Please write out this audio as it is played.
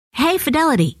Hey,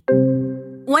 Fidelity.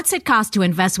 What's it cost to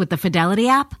invest with the Fidelity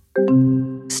app?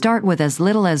 Start with as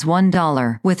little as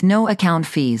 $1 with no account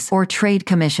fees or trade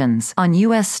commissions on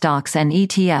U.S. stocks and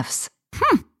ETFs.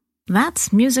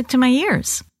 That's music to my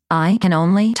ears. I can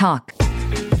only talk.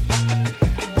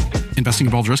 Investing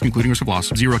involves risk, including risk of loss.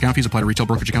 Zero account fees apply to retail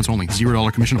brokerage accounts only.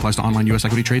 $0 commission applies to online U.S.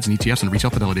 equity trades and ETFs and retail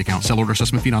Fidelity accounts. Sell order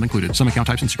assessment fee not included. Some account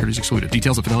types and securities excluded.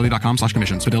 Details at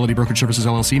fidelity.com/commissions. Fidelity Brokerage Services,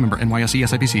 LLC, member NYSE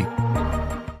SIPC.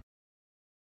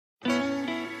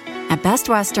 At Best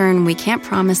Western, we can't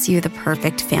promise you the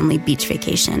perfect family beach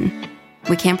vacation.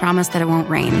 We can't promise that it won't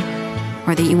rain,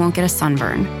 or that you won't get a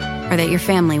sunburn, or that your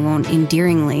family won't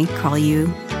endearingly call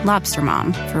you Lobster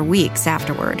Mom for weeks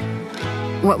afterward.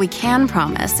 What we can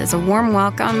promise is a warm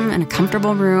welcome and a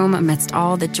comfortable room amidst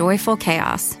all the joyful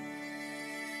chaos.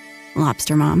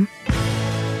 Lobster Mom.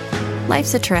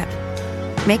 Life's a trip.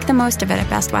 Make the most of it at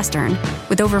Best Western,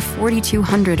 with over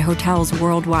 4,200 hotels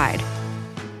worldwide.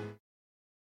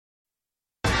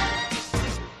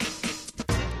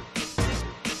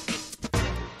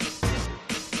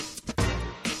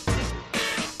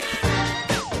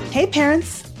 Hey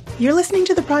parents, you're listening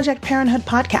to the Project Parenthood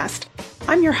podcast.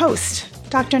 I'm your host,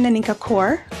 Dr. Nanika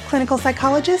Kaur, clinical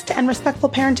psychologist and respectful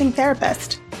parenting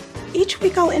therapist. Each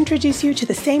week I'll introduce you to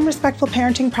the same respectful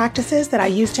parenting practices that I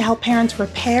use to help parents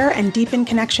repair and deepen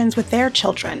connections with their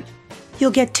children.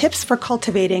 You'll get tips for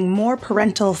cultivating more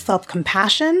parental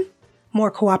self-compassion,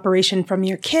 more cooperation from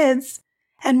your kids,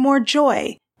 and more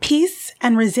joy, peace,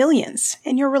 and resilience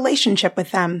in your relationship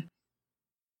with them.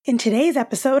 In today's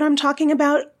episode, I'm talking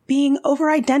about being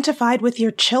over-identified with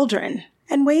your children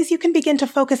and ways you can begin to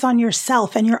focus on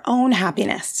yourself and your own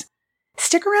happiness.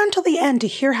 Stick around till the end to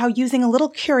hear how using a little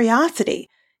curiosity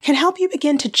can help you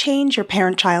begin to change your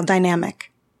parent-child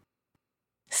dynamic.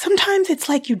 Sometimes it's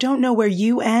like you don't know where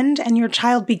you end and your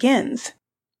child begins.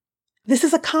 This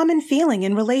is a common feeling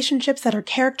in relationships that are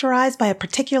characterized by a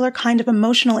particular kind of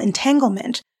emotional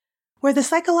entanglement, where the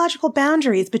psychological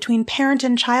boundaries between parent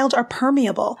and child are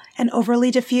permeable and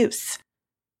overly diffuse.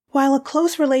 While a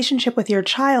close relationship with your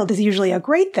child is usually a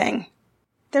great thing,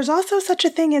 there's also such a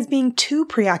thing as being too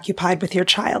preoccupied with your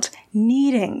child,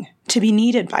 needing to be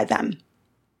needed by them.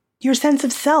 Your sense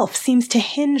of self seems to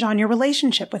hinge on your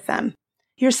relationship with them.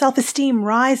 Your self-esteem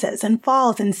rises and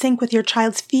falls in sync with your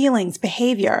child's feelings,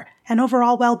 behavior, and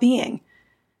overall well-being.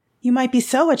 You might be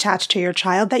so attached to your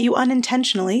child that you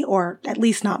unintentionally, or at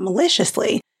least not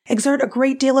maliciously, exert a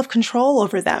great deal of control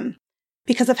over them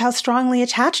because of how strongly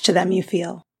attached to them you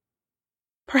feel.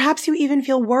 Perhaps you even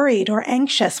feel worried or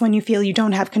anxious when you feel you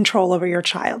don't have control over your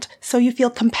child, so you feel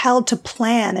compelled to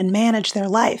plan and manage their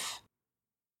life.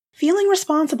 Feeling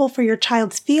responsible for your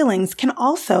child's feelings can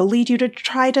also lead you to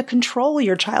try to control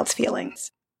your child's feelings.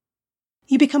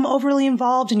 You become overly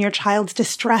involved in your child's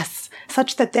distress,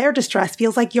 such that their distress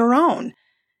feels like your own,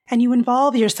 and you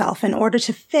involve yourself in order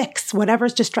to fix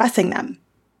whatever's distressing them.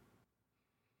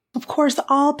 Of course,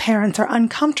 all parents are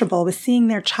uncomfortable with seeing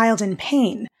their child in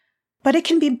pain, but it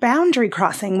can be boundary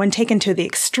crossing when taken to the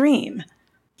extreme.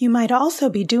 You might also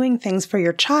be doing things for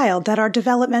your child that are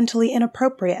developmentally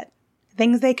inappropriate,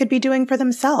 things they could be doing for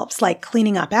themselves, like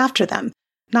cleaning up after them,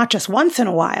 not just once in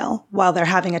a while they're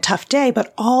having a tough day,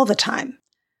 but all the time.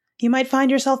 You might find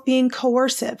yourself being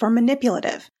coercive or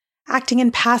manipulative, acting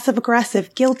in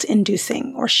passive-aggressive,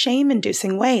 guilt-inducing or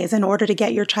shame-inducing ways in order to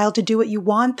get your child to do what you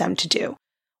want them to do,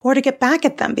 or to get back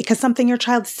at them because something your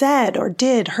child said or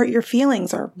did hurt your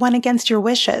feelings or went against your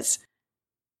wishes.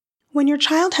 When your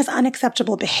child has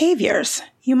unacceptable behaviors,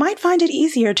 you might find it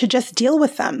easier to just deal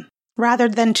with them, rather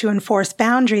than to enforce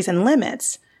boundaries and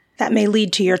limits that may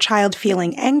lead to your child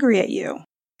feeling angry at you,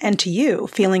 and to you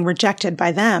feeling rejected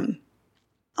by them.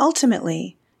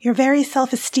 Ultimately, your very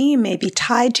self-esteem may be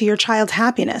tied to your child's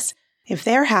happiness. If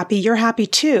they're happy, you're happy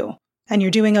too, and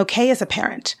you're doing okay as a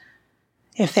parent.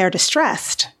 If they're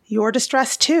distressed, you're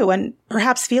distressed too, and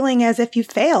perhaps feeling as if you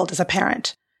failed as a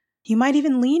parent. You might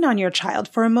even lean on your child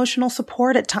for emotional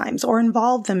support at times, or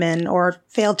involve them in, or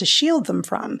fail to shield them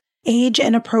from,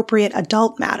 age-inappropriate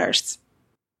adult matters.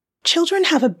 Children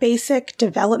have a basic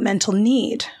developmental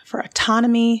need for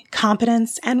autonomy,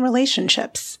 competence, and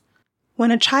relationships. When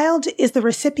a child is the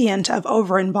recipient of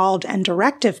over-involved and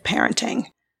directive parenting,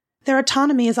 their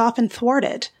autonomy is often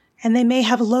thwarted, and they may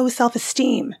have low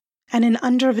self-esteem and an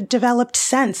underdeveloped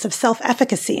sense of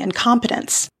self-efficacy and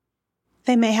competence.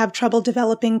 They may have trouble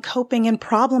developing coping and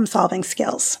problem-solving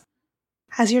skills.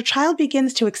 As your child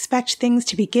begins to expect things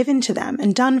to be given to them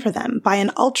and done for them by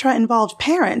an ultra-involved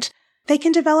parent, they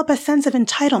can develop a sense of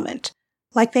entitlement,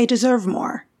 like they deserve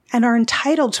more, and are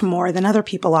entitled to more than other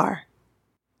people are.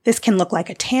 This can look like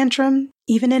a tantrum,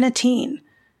 even in a teen.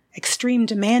 extreme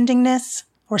demandingness,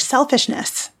 or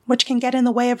selfishness, which can get in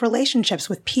the way of relationships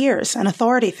with peers and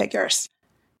authority figures.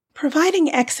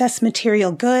 Providing excess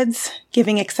material goods,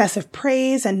 giving excessive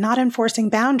praise, and not enforcing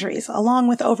boundaries, along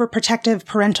with overprotective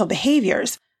parental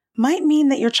behaviors, might mean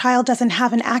that your child doesn't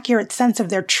have an accurate sense of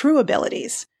their true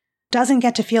abilities, doesn't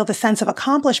get to feel the sense of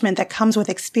accomplishment that comes with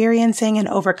experiencing and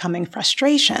overcoming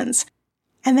frustrations,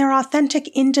 and their authentic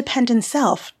independent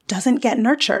self doesn't get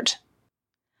nurtured.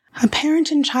 A parent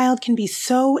and child can be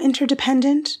so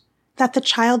interdependent that the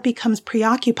child becomes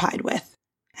preoccupied with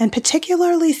and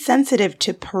particularly sensitive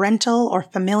to parental or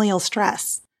familial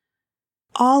stress.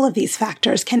 All of these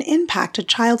factors can impact a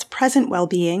child's present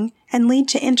well-being and lead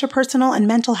to interpersonal and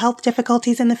mental health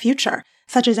difficulties in the future,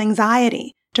 such as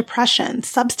anxiety, depression,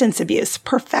 substance abuse,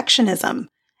 perfectionism,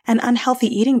 and unhealthy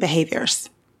eating behaviors.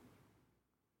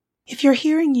 If you're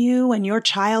hearing you and your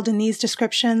child in these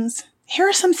descriptions, here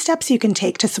are some steps you can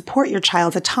take to support your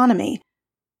child's autonomy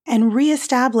and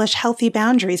reestablish healthy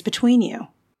boundaries between you.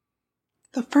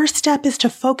 The first step is to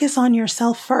focus on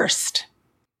yourself first.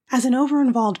 As an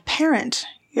over-involved parent,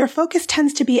 your focus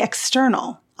tends to be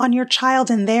external, on your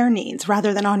child and their needs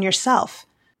rather than on yourself.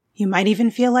 You might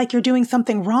even feel like you're doing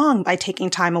something wrong by taking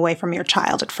time away from your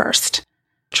child at first.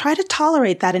 Try to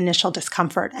tolerate that initial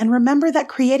discomfort and remember that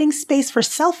creating space for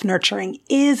self-nurturing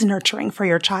is nurturing for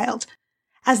your child,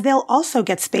 as they'll also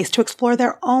get space to explore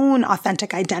their own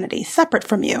authentic identity separate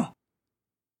from you.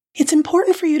 It's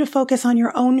important for you to focus on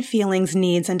your own feelings,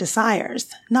 needs, and desires,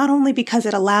 not only because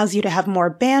it allows you to have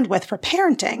more bandwidth for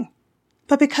parenting,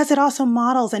 but because it also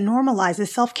models and normalizes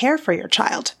self-care for your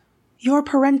child. Your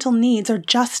parental needs are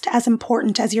just as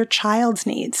important as your child's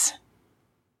needs.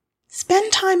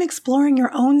 Spend time exploring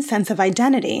your own sense of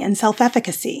identity and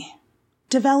self-efficacy.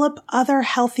 Develop other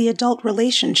healthy adult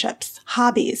relationships,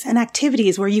 hobbies, and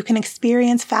activities where you can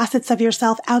experience facets of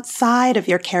yourself outside of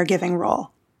your caregiving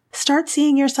role. Start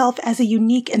seeing yourself as a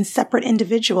unique and separate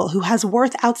individual who has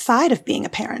worth outside of being a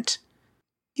parent.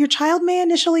 Your child may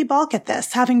initially balk at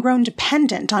this, having grown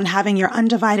dependent on having your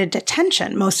undivided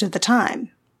attention most of the time.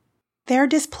 Their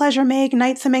displeasure may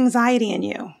ignite some anxiety in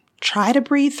you. Try to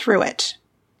breathe through it.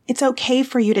 It's okay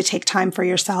for you to take time for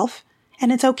yourself,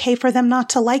 and it's okay for them not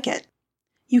to like it.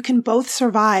 You can both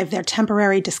survive their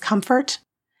temporary discomfort,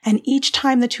 and each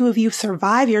time the two of you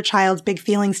survive your child's big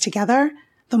feelings together,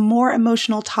 the more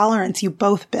emotional tolerance you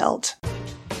both build.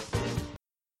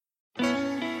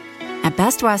 At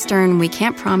Best Western, we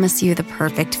can't promise you the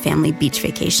perfect family beach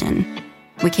vacation.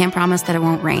 We can't promise that it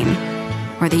won't rain,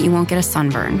 or that you won't get a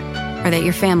sunburn, or that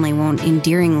your family won't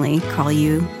endearingly call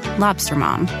you Lobster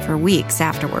Mom for weeks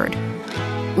afterward.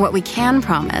 What we can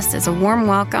promise is a warm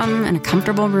welcome and a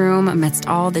comfortable room amidst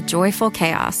all the joyful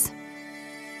chaos.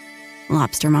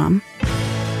 Lobster Mom.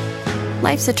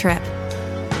 Life's a trip.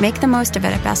 Make the most of it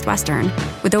at Best Western,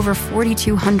 with over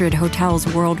 4,200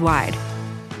 hotels worldwide.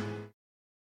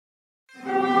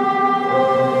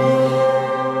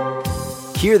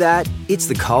 Hear that? It's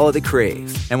the call of the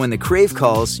Crave. And when the Crave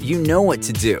calls, you know what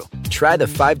to do. Try the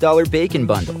 $5 Bacon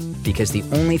Bundle, because the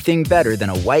only thing better than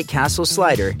a White Castle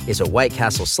slider is a White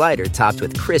Castle slider topped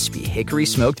with crispy hickory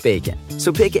smoked bacon.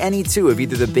 So pick any two of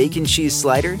either the Bacon Cheese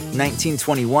Slider,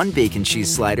 1921 Bacon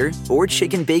Cheese Slider, or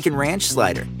Chicken Bacon Ranch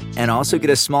Slider. And also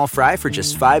get a small fry for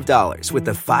just $5 with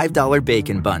the $5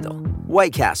 Bacon Bundle.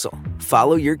 White Castle.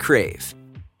 Follow your crave.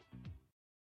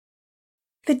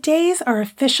 The days are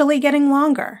officially getting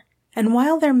longer, and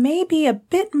while there may be a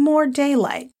bit more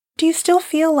daylight, do you still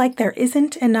feel like there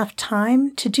isn't enough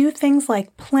time to do things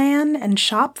like plan and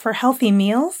shop for healthy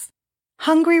meals?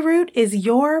 Hungryroot is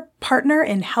your partner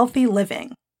in healthy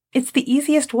living. It's the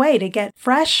easiest way to get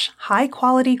fresh,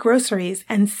 high-quality groceries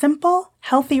and simple,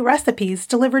 healthy recipes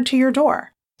delivered to your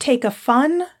door. Take a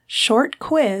fun, short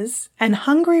quiz, and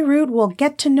Hungryroot will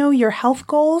get to know your health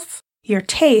goals, your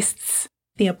tastes,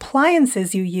 the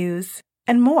appliances you use,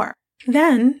 and more.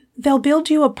 Then, they'll build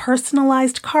you a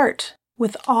personalized cart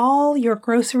with all your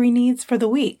grocery needs for the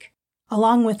week,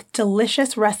 along with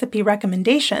delicious recipe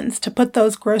recommendations to put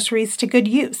those groceries to good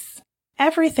use.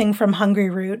 Everything from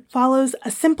Hungryroot follows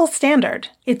a simple standard.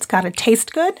 It's got to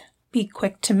taste good, be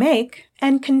quick to make,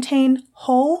 and contain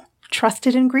whole,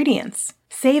 trusted ingredients.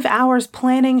 Save hours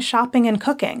planning, shopping, and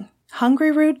cooking.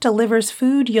 Hungryroot delivers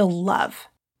food you'll love.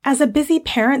 As a busy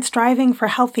parent striving for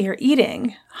healthier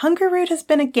eating, Hungryroot has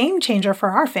been a game changer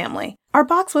for our family. Our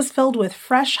box was filled with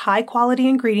fresh, high-quality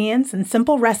ingredients and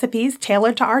simple recipes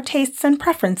tailored to our tastes and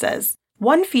preferences.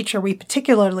 One feature we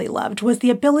particularly loved was the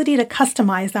ability to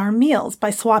customize our meals by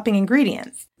swapping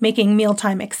ingredients, making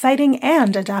mealtime exciting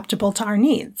and adaptable to our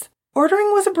needs.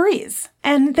 Ordering was a breeze,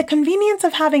 and the convenience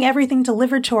of having everything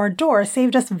delivered to our door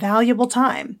saved us valuable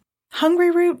time.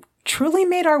 Hungryroot truly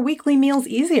made our weekly meals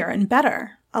easier and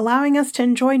better, allowing us to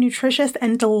enjoy nutritious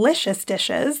and delicious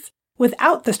dishes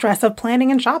without the stress of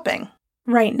planning and shopping.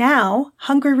 Right now,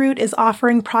 Hungryroot is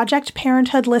offering Project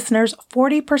Parenthood listeners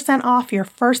 40% off your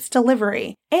first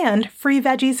delivery and free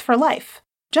veggies for life.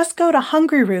 Just go to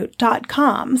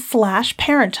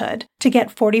hungryroot.com/parenthood to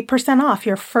get 40% off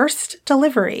your first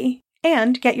delivery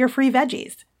and get your free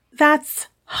veggies. That's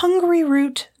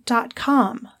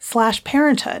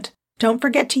hungryroot.com/parenthood. Don't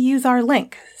forget to use our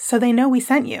link so they know we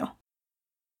sent you.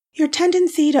 Your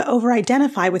tendency to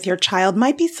over-identify with your child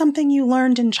might be something you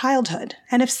learned in childhood,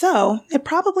 and if so, it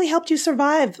probably helped you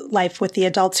survive life with the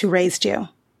adults who raised you.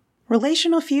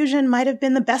 Relational fusion might have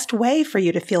been the best way for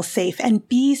you to feel safe and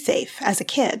be safe as a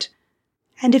kid.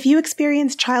 And if you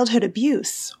experienced childhood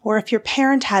abuse, or if your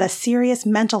parent had a serious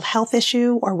mental health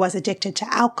issue or was addicted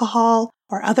to alcohol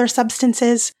or other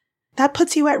substances, that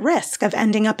puts you at risk of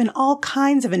ending up in all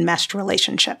kinds of enmeshed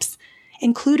relationships,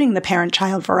 including the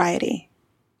parent-child variety.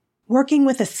 Working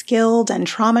with a skilled and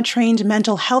trauma-trained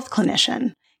mental health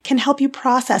clinician can help you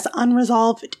process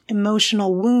unresolved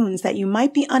emotional wounds that you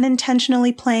might be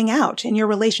unintentionally playing out in your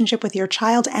relationship with your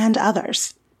child and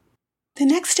others. The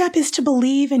next step is to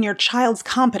believe in your child's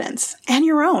competence and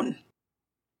your own.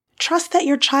 Trust that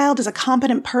your child is a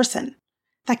competent person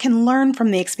that can learn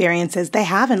from the experiences they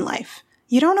have in life.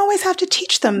 You don't always have to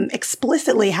teach them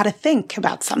explicitly how to think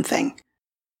about something.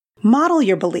 Model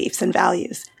your beliefs and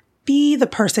values. Be the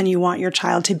person you want your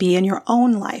child to be in your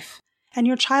own life, and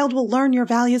your child will learn your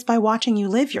values by watching you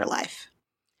live your life.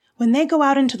 When they go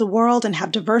out into the world and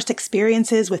have diverse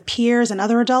experiences with peers and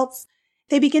other adults,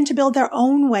 they begin to build their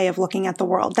own way of looking at the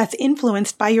world that's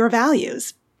influenced by your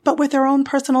values, but with their own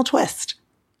personal twist.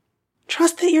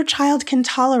 Trust that your child can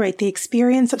tolerate the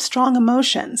experience of strong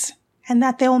emotions, and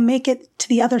that they will make it to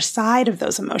the other side of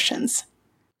those emotions.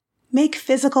 Make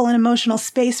physical and emotional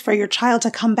space for your child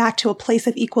to come back to a place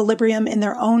of equilibrium in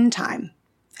their own time,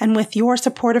 and with your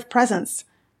supportive presence.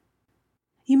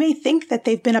 You may think that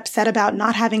they've been upset about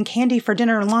not having candy for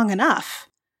dinner long enough,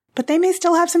 but they may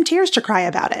still have some tears to cry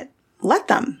about it. Let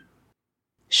them.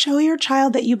 Show your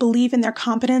child that you believe in their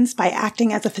competence by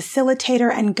acting as a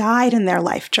facilitator and guide in their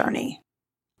life journey.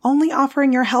 Only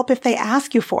offering your help if they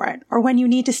ask you for it, or when you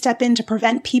need to step in to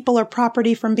prevent people or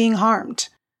property from being harmed.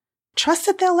 Trust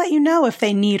that they'll let you know if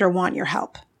they need or want your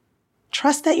help.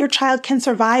 Trust that your child can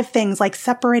survive things like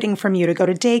separating from you to go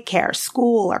to daycare,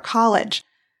 school, or college.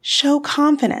 Show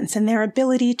confidence in their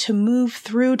ability to move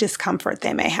through discomfort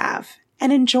they may have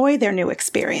and enjoy their new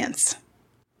experience.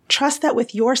 Trust that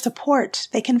with your support,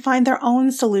 they can find their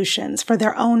own solutions for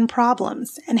their own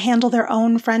problems and handle their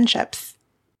own friendships.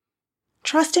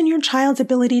 Trust in your child's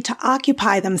ability to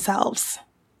occupy themselves.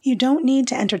 You don't need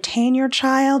to entertain your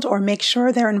child or make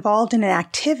sure they're involved in an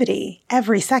activity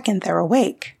every second they're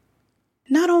awake.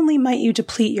 Not only might you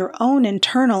deplete your own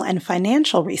internal and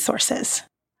financial resources,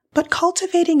 but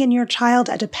cultivating in your child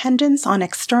a dependence on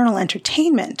external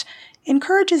entertainment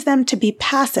encourages them to be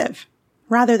passive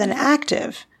rather than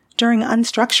active during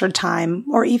unstructured time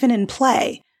or even in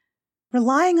play.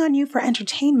 Relying on you for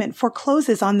entertainment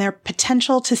forecloses on their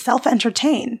potential to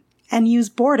self-entertain and use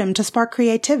boredom to spark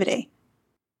creativity.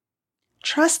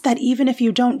 Trust that even if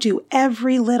you don't do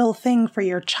every little thing for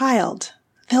your child,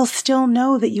 they'll still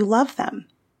know that you love them.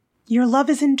 Your love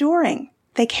is enduring.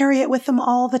 They carry it with them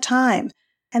all the time,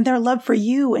 and their love for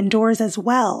you endures as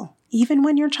well, even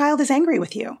when your child is angry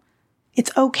with you.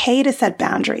 It's okay to set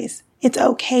boundaries. It's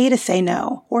okay to say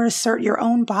no or assert your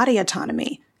own body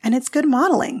autonomy, and it's good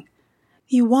modeling.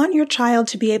 You want your child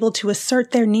to be able to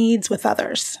assert their needs with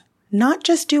others, not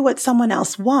just do what someone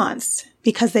else wants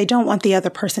because they don't want the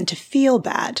other person to feel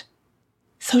bad.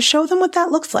 So show them what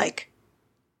that looks like.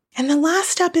 And the last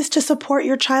step is to support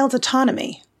your child's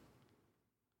autonomy.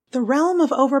 The realm of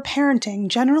overparenting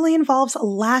generally involves a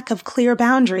lack of clear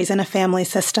boundaries in a family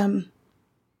system.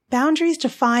 Boundaries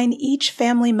define each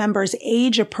family member's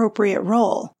age-appropriate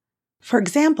role. For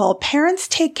example, parents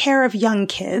take care of young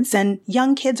kids, and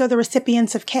young kids are the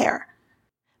recipients of care.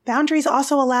 Boundaries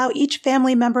also allow each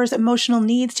family member's emotional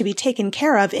needs to be taken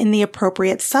care of in the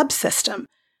appropriate subsystem.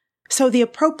 So the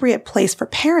appropriate place for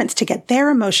parents to get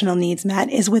their emotional needs met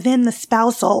is within the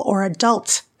spousal or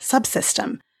adult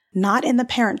subsystem, not in the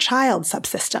parent-child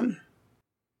subsystem.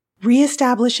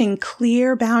 Reestablishing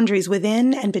clear boundaries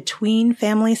within and between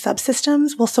family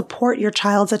subsystems will support your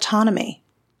child's autonomy.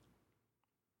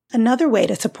 Another way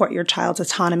to support your child's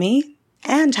autonomy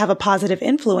and have a positive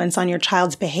influence on your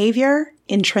child's behavior,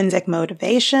 intrinsic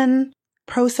motivation,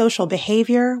 pro-social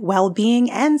behavior,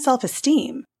 well-being, and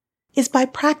self-esteem is by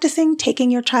practicing taking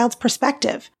your child's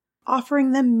perspective,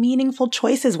 offering them meaningful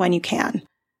choices when you can,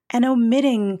 and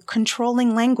omitting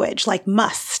controlling language like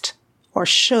must or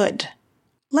should.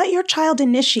 Let your child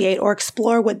initiate or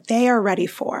explore what they are ready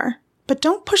for, but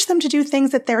don't push them to do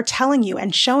things that they're telling you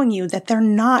and showing you that they're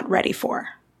not ready for.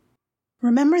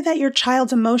 Remember that your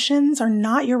child's emotions are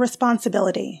not your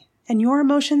responsibility, and your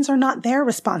emotions are not their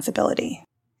responsibility.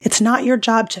 It's not your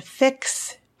job to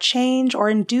fix, change, or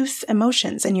induce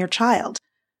emotions in your child.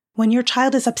 When your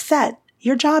child is upset,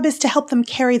 your job is to help them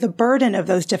carry the burden of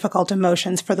those difficult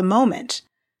emotions for the moment.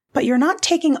 But you're not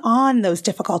taking on those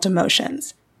difficult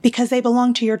emotions because they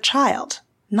belong to your child,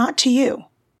 not to you.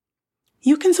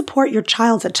 You can support your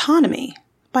child's autonomy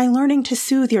by learning to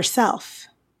soothe yourself.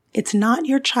 It's not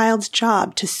your child's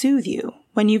job to soothe you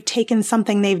when you've taken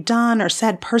something they've done or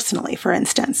said personally, for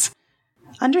instance.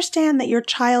 Understand that your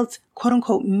child's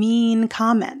quote-unquote mean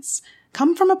comments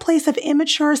come from a place of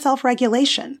immature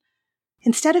self-regulation.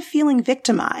 Instead of feeling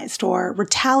victimized or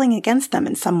retaliating against them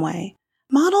in some way,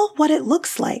 model what it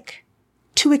looks like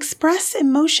to express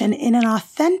emotion in an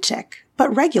authentic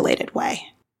but regulated way.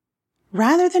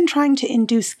 Rather than trying to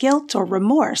induce guilt or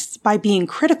remorse by being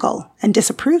critical and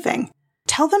disapproving,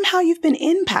 tell them how you've been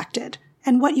impacted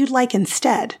and what you'd like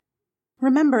instead.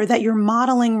 Remember that you're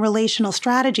modeling relational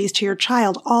strategies to your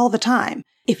child all the time.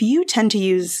 If you tend to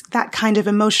use that kind of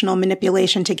emotional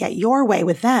manipulation to get your way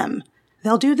with them,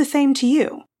 they'll do the same to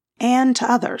you and to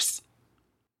others.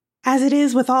 As it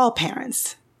is with all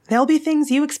parents, there'll be things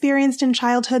you experienced in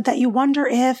childhood that you wonder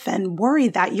if and worry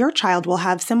that your child will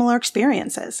have similar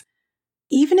experiences.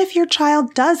 Even if your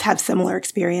child does have similar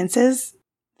experiences,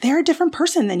 they're a different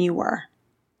person than you were.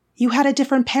 You had a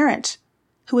different parent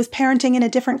who was parenting in a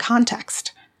different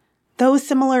context. Those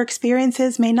similar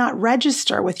experiences may not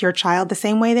register with your child the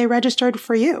same way they registered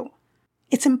for you.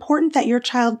 It's important that your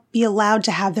child be allowed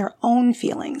to have their own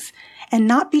feelings and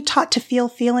not be taught to feel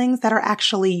feelings that are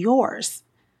actually yours.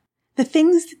 The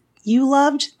things you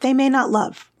loved, they may not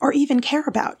love or even care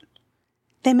about.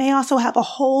 They may also have a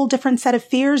whole different set of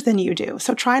fears than you do,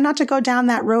 so try not to go down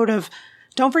that road of,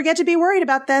 don't forget to be worried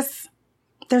about this.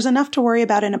 There's enough to worry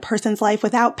about in a person's life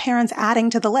without parents adding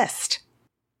to the list.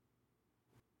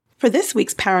 For this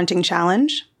week's parenting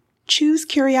challenge, choose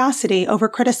curiosity over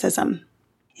criticism.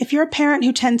 If you're a parent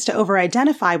who tends to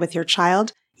over-identify with your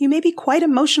child, you may be quite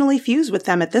emotionally fused with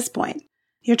them at this point.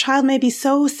 Your child may be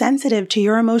so sensitive to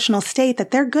your emotional state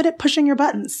that they're good at pushing your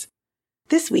buttons.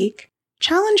 This week,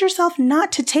 challenge yourself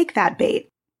not to take that bait.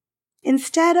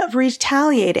 Instead of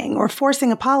retaliating or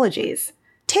forcing apologies,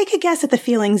 take a guess at the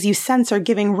feelings you sense are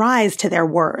giving rise to their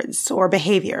words or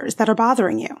behaviors that are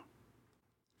bothering you.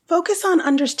 Focus on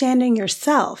understanding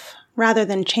yourself rather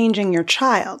than changing your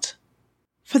child.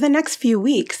 For the next few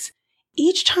weeks,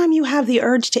 each time you have the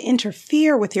urge to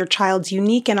interfere with your child's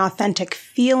unique and authentic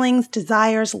feelings,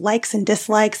 desires, likes and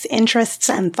dislikes, interests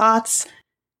and thoughts,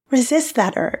 resist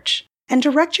that urge and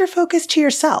direct your focus to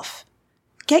yourself.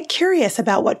 Get curious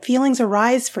about what feelings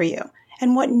arise for you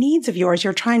and what needs of yours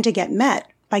you're trying to get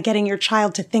met by getting your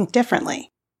child to think differently.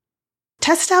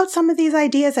 Test out some of these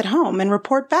ideas at home and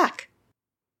report back.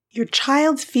 Your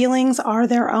child's feelings are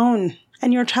their own,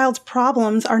 and your child's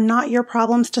problems are not your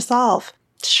problems to solve.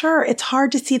 Sure, it's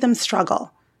hard to see them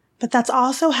struggle, but that's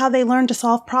also how they learn to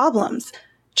solve problems,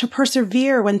 to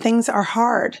persevere when things are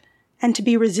hard, and to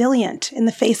be resilient in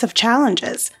the face of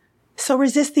challenges. So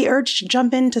resist the urge to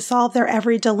jump in to solve their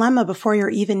every dilemma before you're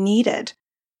even needed.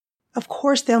 Of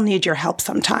course, they'll need your help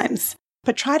sometimes,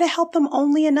 but try to help them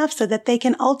only enough so that they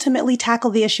can ultimately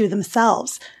tackle the issue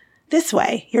themselves. This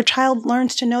way, your child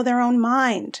learns to know their own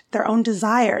mind, their own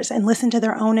desires, and listen to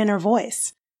their own inner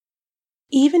voice.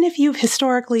 Even if you've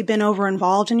historically been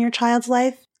over-involved in your child's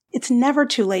life, it's never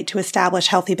too late to establish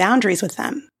healthy boundaries with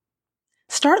them.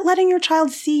 Start letting your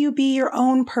child see you be your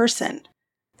own person.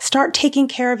 Start taking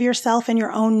care of yourself and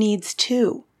your own needs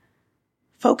too.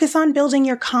 Focus on building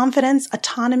your confidence,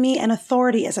 autonomy, and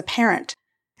authority as a parent,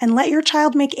 and let your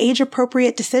child make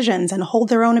age-appropriate decisions and hold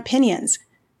their own opinions,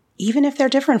 even if they're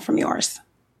different from yours.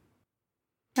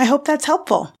 I hope that's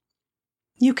helpful.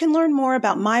 You can learn more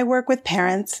about my work with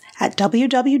parents at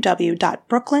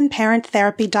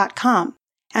www.brooklynparenttherapy.com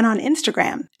and on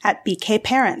Instagram at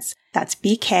BKParents. That's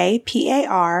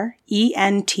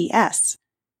BKPARENTS.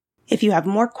 If you have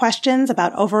more questions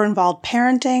about over-involved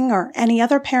parenting or any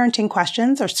other parenting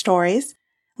questions or stories,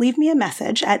 leave me a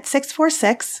message at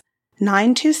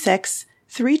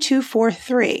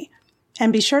 646-926-3243.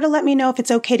 And be sure to let me know if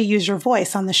it's okay to use your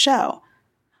voice on the show.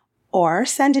 Or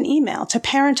send an email to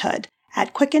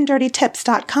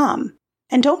parenthood@quickanddirtytips.com.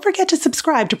 And don't forget to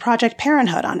subscribe to Project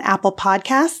Parenthood on Apple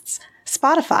Podcasts,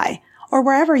 Spotify, or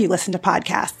wherever you listen to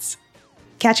podcasts.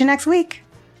 Catch you next week.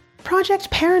 Project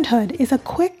Parenthood is a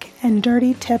quick and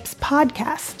dirty tips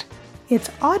podcast. It's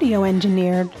audio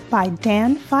engineered by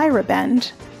Dan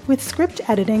Feierabend, with script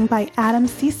editing by Adam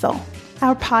Cecil.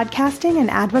 Our podcasting and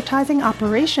advertising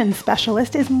operations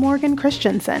specialist is Morgan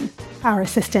Christensen. Our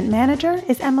assistant manager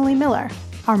is Emily Miller.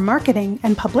 Our marketing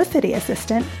and publicity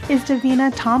assistant is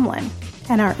Davina Tomlin.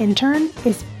 And our intern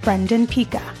is Brendan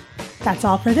Pica. That's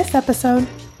all for this episode.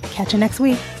 Catch you next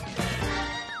week.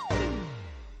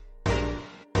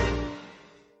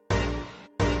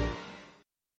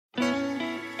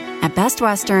 At Best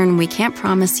Western, we can't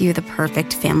promise you the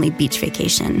perfect family beach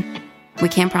vacation. We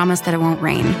can't promise that it won't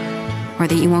rain, or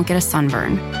that you won't get a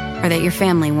sunburn, or that your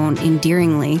family won't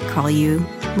endearingly call you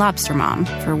Lobster Mom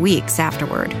for weeks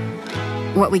afterward.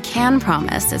 What we can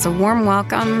promise is a warm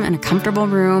welcome and a comfortable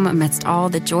room amidst all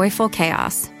the joyful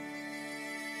chaos.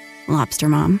 Lobster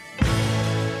Mom.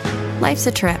 Life's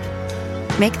a trip.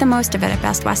 Make the most of it at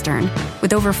Best Western,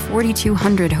 with over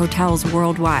 4,200 hotels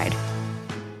worldwide.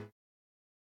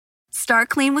 Start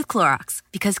clean with Clorox,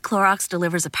 because Clorox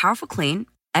delivers a powerful clean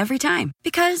every time.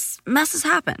 Because messes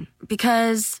happen.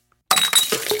 Because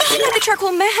I got the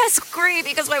charcoal mask. Great,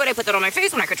 because why would I put that on my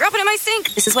face when I could drop it in my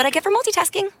sink? This is what I get for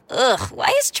multitasking. Ugh,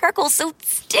 why is charcoal so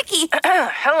sticky?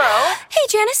 Hello? Hey,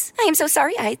 Janice. I am so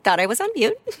sorry. I thought I was on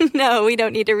mute. No, we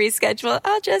don't need to reschedule.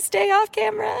 I'll just stay off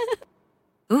camera.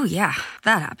 Ooh, yeah,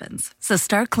 that happens. So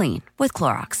start clean with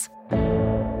Clorox.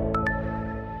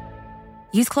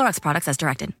 Use Clorox products as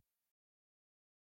directed.